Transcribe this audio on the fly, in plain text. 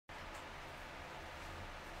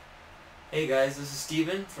Hey guys, this is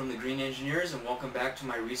Steven from the Green Engineers and welcome back to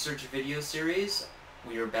my research video series.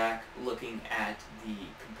 We are back looking at the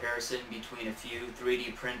comparison between a few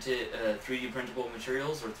 3D printable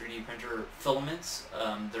materials or 3D printer filaments,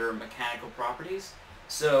 their mechanical properties.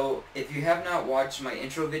 So if you have not watched my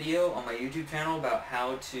intro video on my YouTube channel about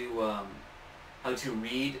how to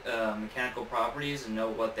read mechanical properties and know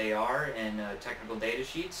what they are in technical data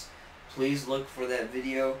sheets, please look for that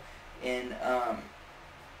video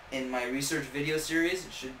in my research video series.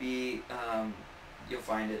 It should be, you'll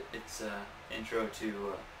find it. It's intro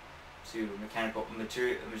to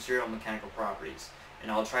material mechanical properties,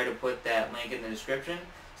 and I'll try to put that link in the description.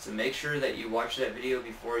 So make sure that you watch that video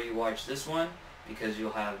before you watch this one, because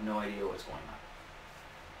you'll have no idea what's going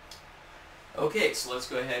on. Okay, so let's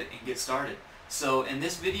go ahead and get started. So in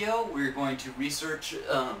this video, we're going to research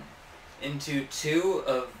into two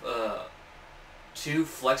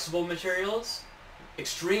flexible materials.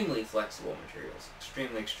 Extremely flexible materials,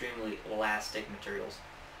 extremely elastic materials.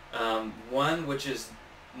 One which is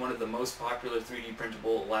one of the most popular 3D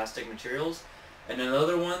printable elastic materials, and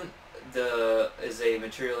another one is a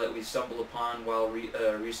material that we stumbled upon while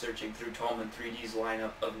researching through Taulman 3D's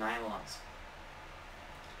lineup of nylons.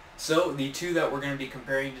 So the two that we're going to be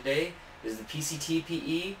comparing today is the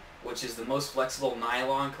PCTPE, which is the most flexible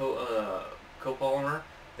nylon copolymer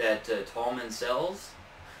that Taulman sells,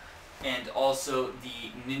 and also the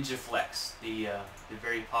NinjaFlex, the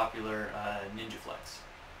very popular NinjaFlex,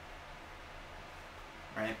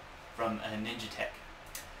 right, from Ninjatek.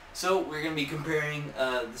 So we're going to be comparing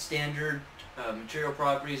the standard material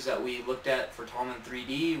properties that we looked at for Taulman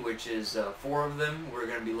 3D, which is 4 of them. We're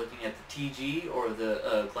going to be looking at the TG, or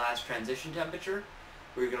the glass transition temperature.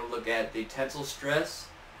 We're going to look at the tensile stress,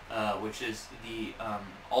 which is the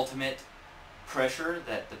ultimate pressure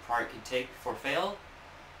that the part can take before fail.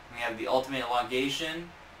 We have the ultimate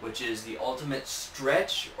elongation, which is the ultimate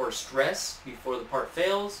stretch or stress before the part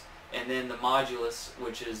fails, and then the modulus,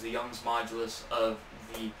 which is the Young's modulus of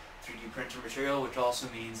the 3D printer material, which also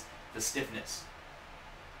means the stiffness.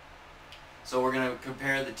 So we're going to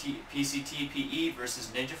compare the PCTPE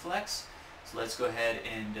versus NinjaFlex. So let's go ahead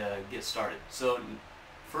and get started. So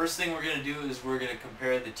first thing we're going to do is we're going to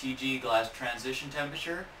compare the TG glass transition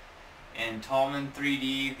temperature. In Taulman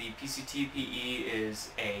 3D, the PCTPE is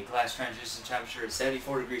a glass transition temperature at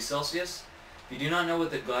 74 degrees Celsius. If you do not know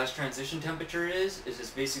what the glass transition temperature is it's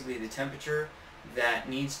basically the temperature that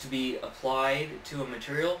needs to be applied to a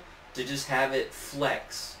material to just have it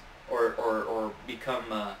flex or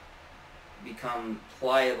become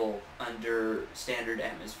pliable under standard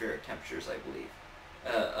atmospheric temperatures, I believe,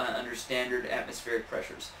 under standard atmospheric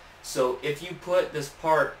pressures. So if you put this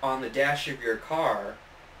part on the dash of your car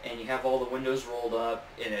and you have all the windows rolled up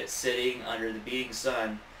and it's sitting under the beating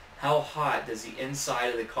sun, how hot does the inside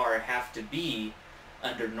of the car have to be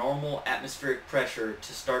under normal atmospheric pressure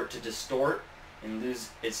to start to distort and lose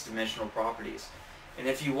its dimensional properties? And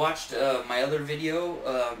if you watched my other video,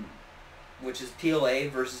 which is PLA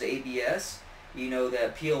versus ABS, you know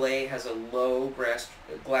that PLA has a low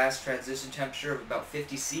glass transition temperature of about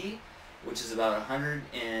 50 C, which is about 100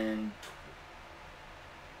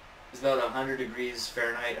 degrees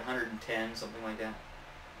Fahrenheit, 110, something like that.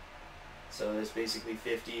 So that's basically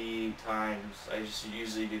 50 times, I just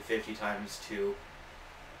usually do 50 times 2.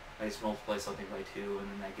 I just multiply something by 2, and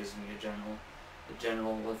then that gives me a general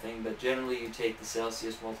thing. But generally you take the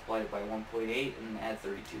Celsius, multiply it by 1.8, and add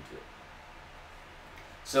 32 to it.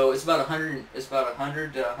 So it's about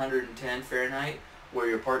 100 to 110 Fahrenheit where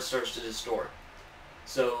your part starts to distort.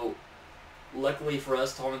 So luckily for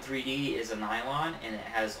us, Taulman 3D is a nylon, and it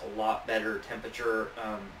has a lot better temperature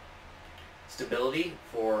stability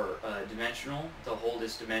for to hold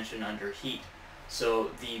its dimension under heat.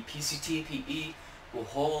 So the PCTPE will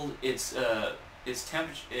hold its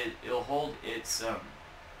temperature. It'll hold its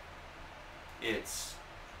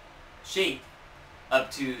shape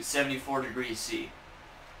up to 74 degrees C,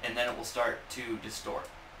 and then it will start to distort,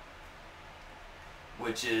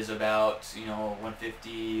 which is about,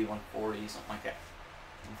 150, 140, something like that,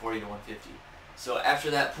 140 to 150. So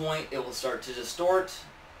after that point, it will start to distort,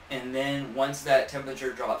 and then once that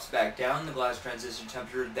temperature drops back down, the glass transition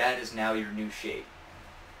temperature, that is now your new shape.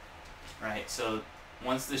 Right, so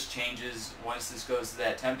once this goes to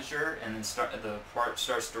that temperature, and then the part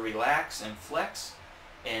starts to relax and flex,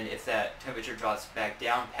 and if that temperature drops back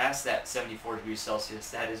down past that 74 degrees Celsius,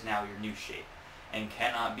 that is now your new shape, and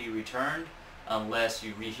cannot be returned unless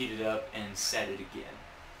you reheat it up and set it again.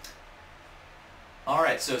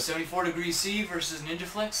 Alright, so 74 degrees C versus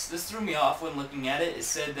NinjaFlex. This threw me off when looking at it. It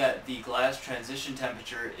said that the glass transition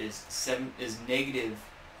temperature is negative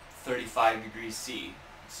 35 degrees C.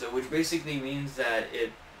 So which basically means that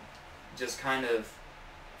it just kind of,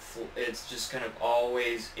 it's just kind of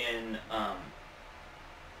always in,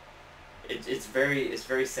 it's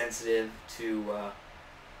very sensitive to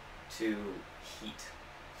heat.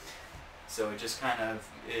 So it just kind of,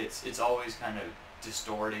 it's always kind of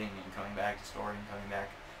distorting and coming back, distorting, coming back.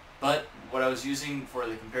 But what I was using for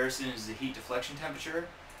the comparison is the heat deflection temperature,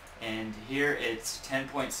 and here it's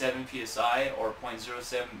 10.7 psi or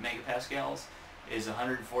 0.07 megapascals is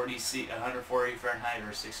 140 Fahrenheit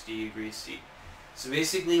or 60 degrees C. So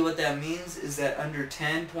basically what that means is that under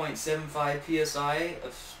 10.75 psi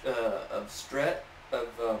of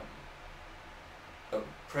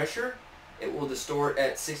pressure, it will distort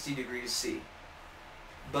at 60 degrees C.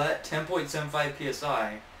 But 10.75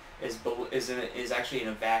 psi is actually in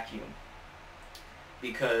a vacuum,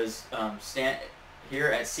 because here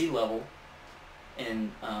at sea level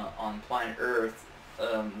on planet Earth,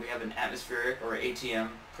 we have an atmospheric or ATM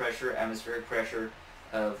pressure, atmospheric pressure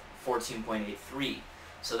of 14.83.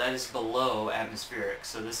 So that is below atmospheric.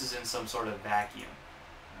 So this is in some sort of vacuum.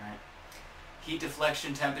 Right? Heat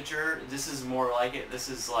deflection temperature, this is more like it. This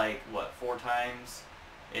is like, what, 4 times?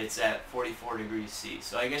 It's at 44 degrees C.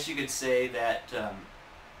 So I guess you could say that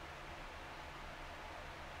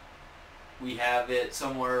we have it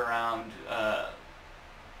somewhere around,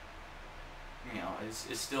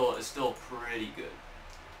 it's still pretty good.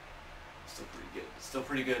 Still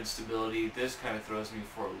pretty good stability. This kind of throws me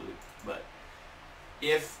for a loop. But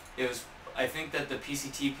if it was, I think that the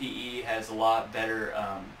PCTPE has a lot better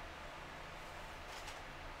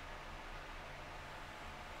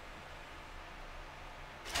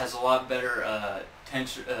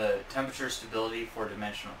temperature stability for its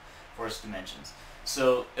dimensions.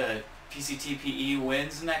 So PCTPE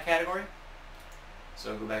wins in that category.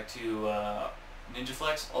 So go back to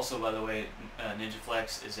NinjaFlex. Also, by the way,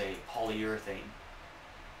 NinjaFlex is a polyurethane.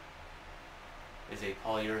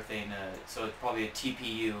 So it's probably a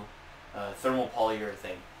TPU, thermal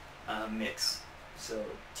polyurethane mix. So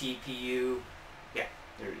TPU, yeah,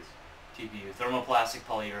 there it is. TPU, thermoplastic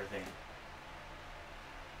polyurethane.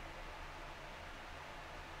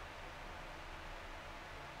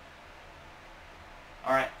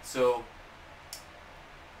 Alright, so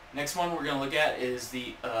next one we're going to look at is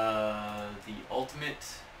the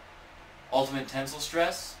ultimate tensile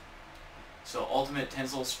stress. So ultimate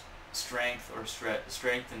tensile strength or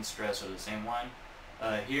strength and stress are the same one.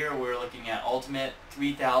 Here we're looking at ultimate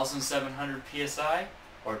 3,700 psi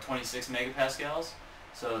or 26 megapascals.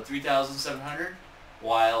 So 3,700,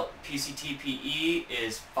 while PCTPE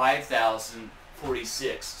is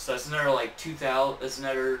 5,046. So that's another like 2,000. That's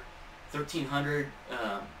another 1,300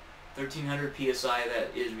 psi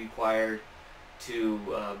that is required to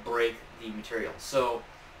break the material. So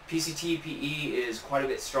PCTPE is quite a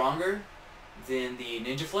bit stronger than the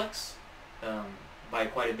NinjaFlex by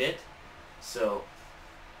quite a bit. So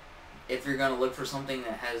if you're going to look for something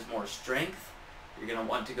that has more strength, you're going to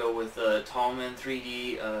want to go with Taulman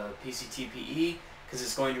 3D PCTPE, because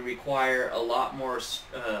it's going to require a lot more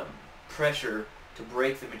pressure to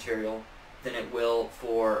break the material than it will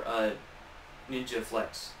for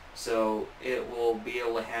NinjaFlex. So it will be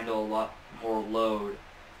able to handle a lot more load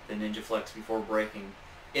than NinjaFlex before breaking,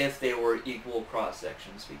 if they were equal cross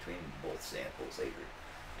sections between both samples that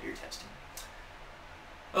you're testing.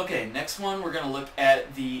 Okay, next one we're going to look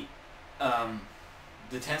at the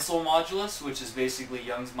tensile modulus, which is basically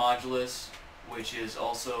Young's modulus, which is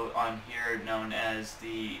also on here known as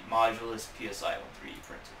the modulus PSI on 3D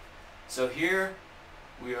printed. So here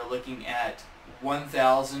we are looking at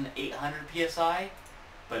 1,800 psi,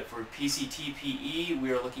 but for PCTPE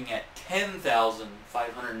we are looking at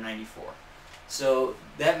 10,594. So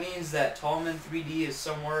that means that Taulman 3D is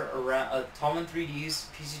somewhere around, Taulman 3D's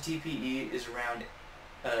PCTPE is around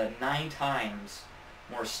 9 times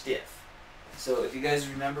more stiff. So if you guys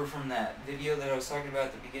remember from that video that I was talking about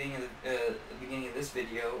at the beginning of this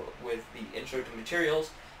video with the intro to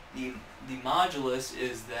materials, the modulus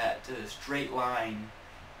is that straight line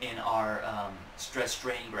in our stress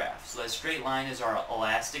strain graph. So that straight line is our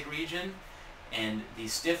elastic region, and the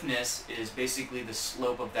stiffness is basically the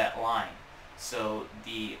slope of that line. So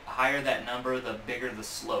the higher that number, the bigger the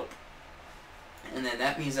slope. And then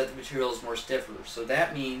that means that the material is more stiffer. So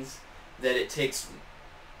that means that it takes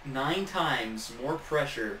 9 times more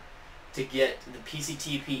pressure to get the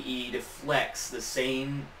PCTPE to flex the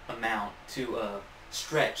same amount, to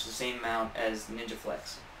stretch the same amount as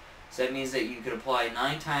NinjaFlex. So that means that you could apply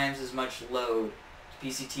 9 times as much load to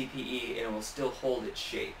PCTPE and it will still hold its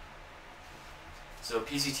shape. So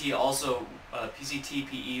PCTPE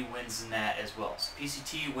wins in that as well. So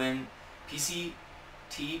PCTPE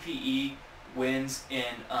wins in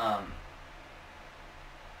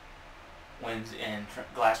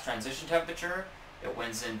glass transition temperature. It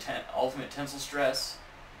wins in ultimate tensile stress,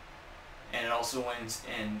 and it also wins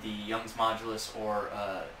in the Young's modulus or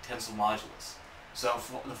tensile modulus. So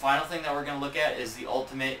the final thing that we're going to look at is the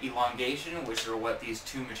ultimate elongation, which are what these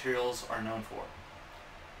two materials are known for,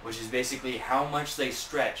 which is basically how much they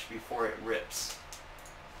stretch before it rips.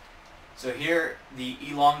 So here the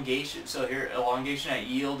elongation, elongation at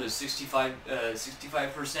yield is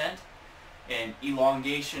 65%, and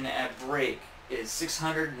elongation at break is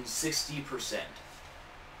 660%.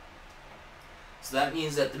 So that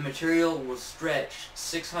means that the material will stretch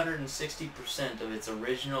 660% of its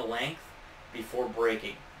original length before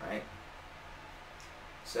breaking, right?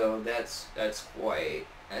 So that's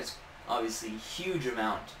obviously a huge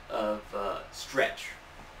amount of stretch.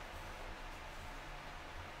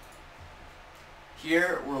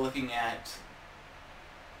 Here we're looking at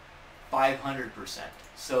 500%.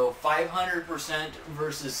 So 500%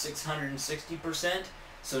 versus 660%.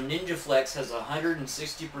 So NinjaFlex has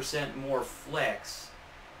 160% more flex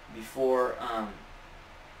before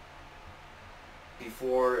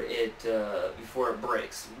it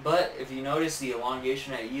breaks. But if you notice, the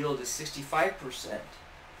elongation at yield is 65%,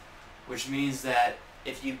 which means that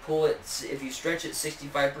if you stretch it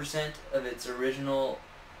 65% of its original,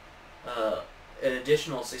 an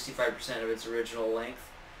additional 65% of its original length,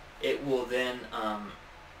 it will then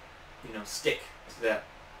stick to that.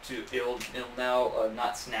 It'll now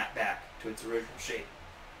not snap back to its original shape.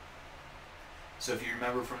 So if you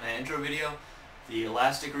remember from the intro video, the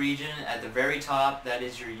elastic region at the very top, that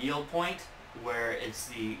is your yield point, where it's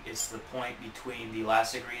the point between the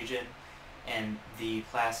elastic region and the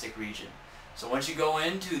plastic region. So once you go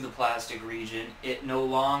into the plastic region, it no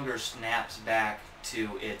longer snaps back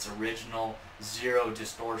to its original zero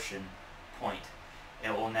distortion point.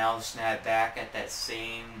 It will now snap back at that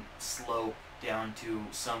same slope down to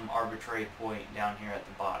some arbitrary point down here at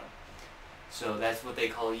the bottom. So that's what they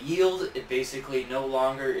call yield. It basically no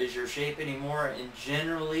longer is your shape anymore, and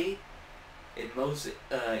generally in most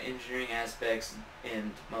engineering aspects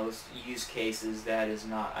and most use cases that is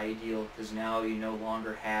not ideal, because now you no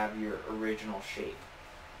longer have your original shape.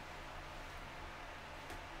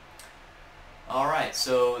 Alright,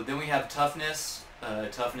 so then we have toughness.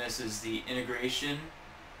 Toughness is the integration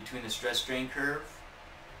between the stress-strain curve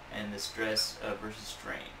and the stress versus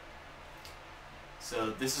strain.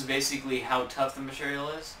 So this is basically how tough the material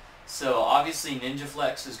is. So obviously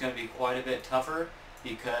NinjaFlex is going to be quite a bit tougher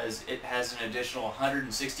because it has an additional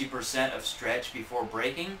 160% of stretch before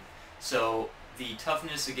breaking. So the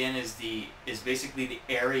toughness again is basically the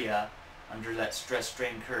area under that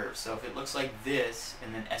stress-strain curve. So if it looks like this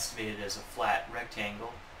and then estimated as a flat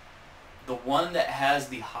rectangle, the one that has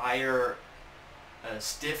the higher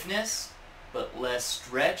stiffness but less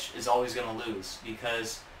stretch is always going to lose,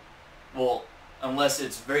 because, well, unless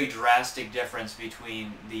it's very drastic difference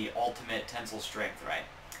between the ultimate tensile strength, right?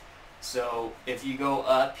 So if you go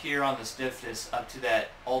up here on the stiffness up to that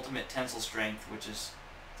ultimate tensile strength, which is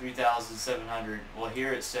 3,700, well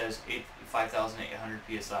here it says 5,800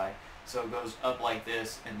 psi, so it goes up like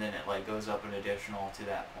this, and then it goes up an additional to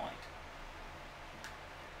that point.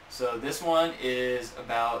 So this one is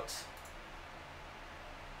about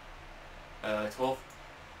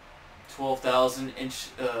 12,000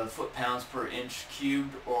 foot-pounds per inch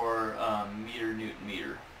cubed, or meter Newton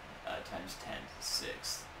meter times 10 to the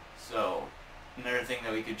 6th. So another thing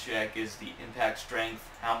that we could check is the impact strength.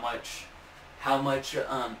 How much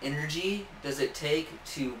energy does it take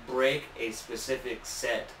to break a specific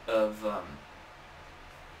set of a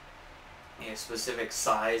specific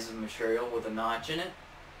size of material with a notch in it?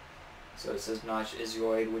 So it says notch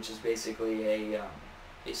isioid, which is basically a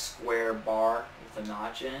square bar with a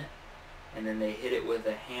notch in it, and then they hit it with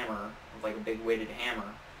a hammer, like a big weighted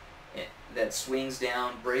hammer, that swings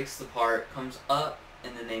down, breaks the part, comes up,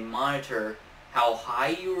 and then they monitor how high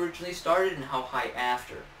you originally started and how high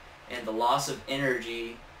after. And the loss of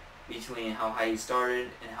energy between how high you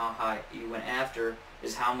started and how high you went after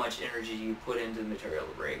is how much energy you put into the material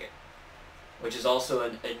to break it. Which is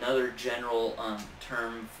also another general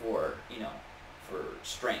term for, for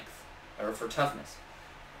strength, or for toughness,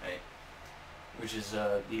 right? Which is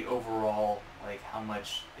the overall, how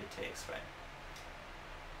much it takes, right?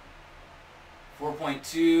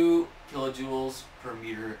 4.2 kilojoules per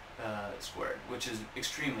meter squared, which is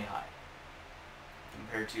extremely high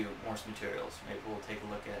compared to most materials. Maybe we'll take a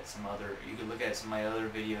look at some other, you could look at some of my other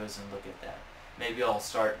videos and look at that. Maybe I'll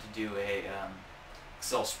start to do a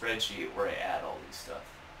Excel spreadsheet where I add all these stuff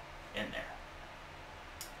in there.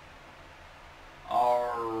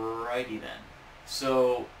 Alrighty then.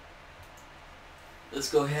 So let's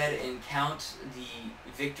go ahead and count the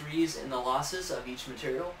victories and the losses of each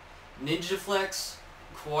material. NinjaFlex,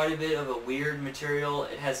 quite a bit of a weird material.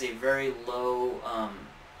 It has a very low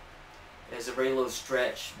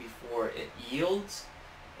stretch before it yields,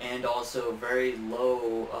 and also very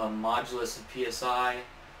low modulus of PSI.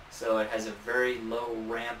 So it has a very low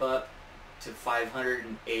ramp up to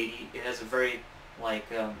 580. It has a very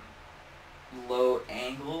low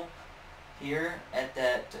angle here at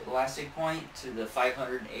that elastic point to the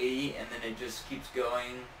 580, and then it just keeps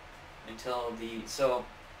going until so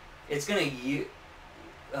it's gonna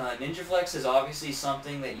NinjaFlex is obviously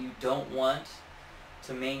something that you don't want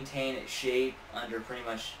to maintain its shape under pretty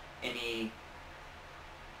much any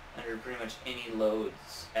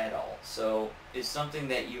loads at all. So it's something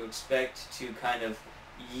that you expect to kind of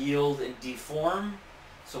yield and deform.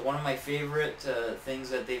 So one of my favorite things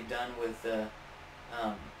that they've done with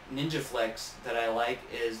NinjaFlex that I like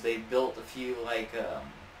is they built a few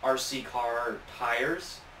RC car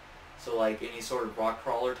tires, so like any sort of rock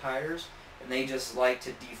crawler tires, and they just like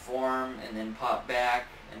to deform and then pop back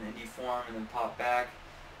and then deform and then pop back.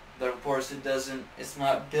 But of course it's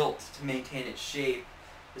not built to maintain its shape,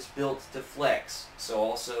 it's built to flex. So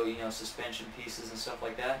also, you know, suspension pieces and stuff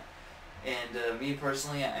like that. And me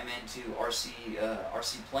personally, I'm into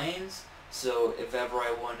RC planes. So if ever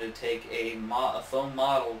I wanted to take a foam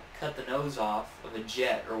model, cut the nose off of a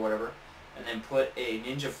jet or whatever, and then put a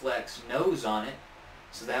NinjaFlex nose on it,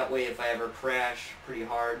 so that way if I ever crash pretty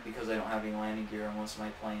hard because I don't have any landing gear on most of my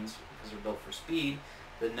planes because they're built for speed,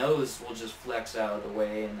 the nose will just flex out of the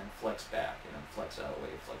way and then flex back, and then flex out of the way,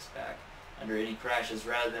 flex back under any crashes,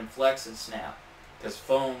 rather than flex and snap. Because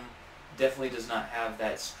foam definitely does not have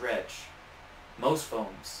that stretch. Most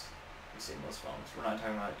foams, we say most foams, we're not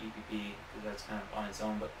talking about EPP because that's kind of on its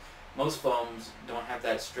own, but most foams don't have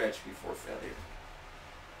that stretch before failure.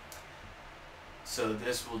 So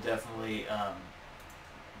this will definitely,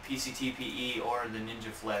 PCTPE or the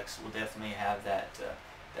NinjaFlex will definitely have that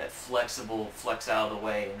that flexible flex out of the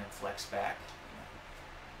way and then flex back,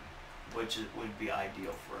 you know, which would be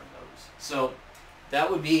ideal for a nose. So that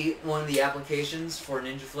would be one of the applications for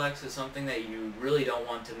NinjaFlex, is something that you really don't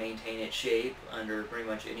want to maintain its shape under pretty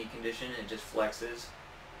much any condition. It just flexes,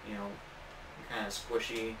 you know, kind of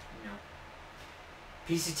squishy, you know.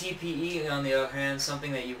 PCTPE, on the other hand,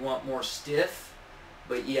 something that you want more stiff,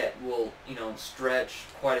 but yet will, you know, stretch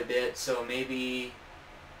quite a bit. So maybe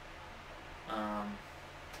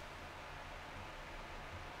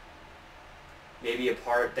maybe a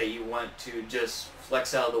part that you want to just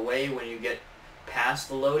flex out of the way when you get past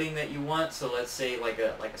the loading that you want. So let's say like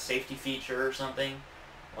a safety feature or something,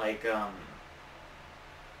 like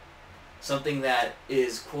something that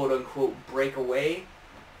is quote unquote breakaway.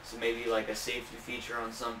 So maybe like a safety feature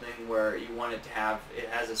on something where you want it to have, it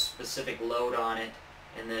has a specific load on it,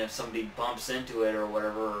 and then if somebody bumps into it or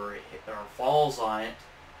whatever, or falls on it,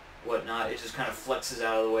 whatnot, it just kind of flexes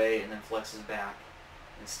out of the way and then flexes back,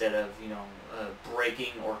 instead of, you know,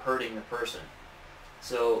 breaking or hurting the person.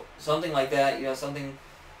 So something like that, you know, something,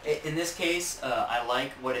 in this case, I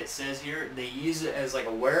like what it says here. They use it as like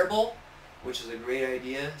a wearable, which is a great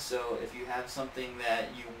idea. So if you have something that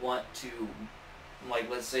you want to,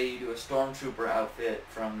 like let's say you do a stormtrooper outfit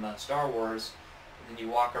from Star Wars, and then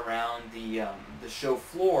you walk around the show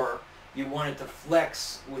floor, you want it to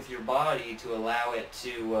flex with your body to allow it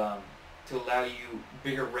to allow you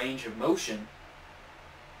bigger range of motion.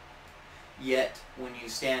 Yet when you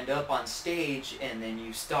stand up on stage and then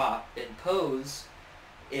you stop and pose,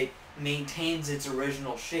 it maintains its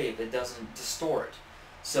original shape. It doesn't distort.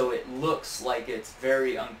 So it looks like it's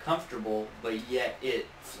very uncomfortable, but yet it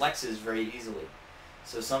flexes very easily.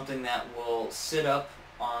 So something that will sit up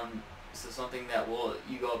on, so something that will,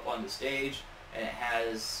 you go up on the stage and it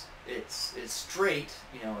has, it's straight,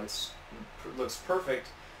 you know, it looks perfect,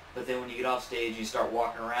 but then when you get off stage, you start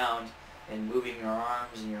walking around and moving your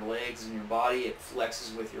arms and your legs and your body, it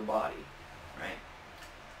flexes with your body, right?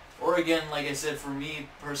 Or again, like I said, for me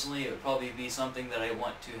personally, it would probably be something that I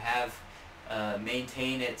want to have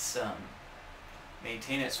maintain its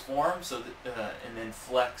form, so that, and then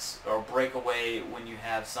flex or break away when you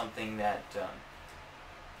have something that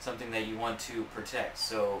you want to protect.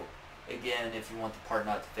 So again, if you want the part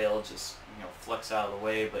not to fail, just, you know, flex out of the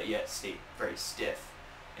way, but yet stay very stiff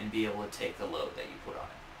and be able to take the load that you put on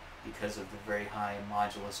it, because of the very high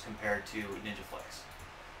modulus compared to NinjaFlex.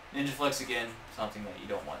 NinjaFlex, again, something that you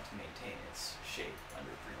don't want to maintain its shape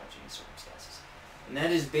under pretty much any circumstances. And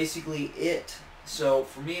that is basically it. So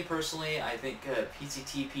for me personally, I think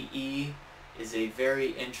PCTPE is a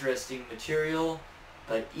very interesting material,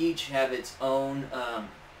 but each have its own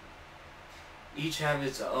each have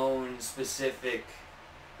its own specific,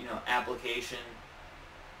 application.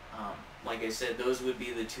 Like I said, those would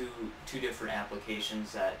be the two different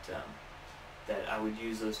applications that that I would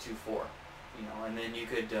use those two for. And then you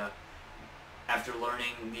could, after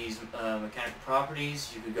learning these mechanical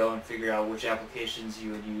properties, you could go and figure out which applications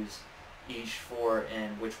you would use each for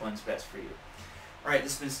and which one's best for you. Alright,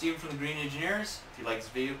 this has been Steven from the Green Engineers. If you like this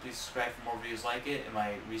video, please subscribe for more videos like it in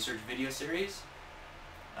my research video series.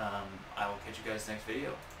 I will catch you guys next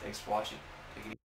video. Thanks for watching. Take it easy.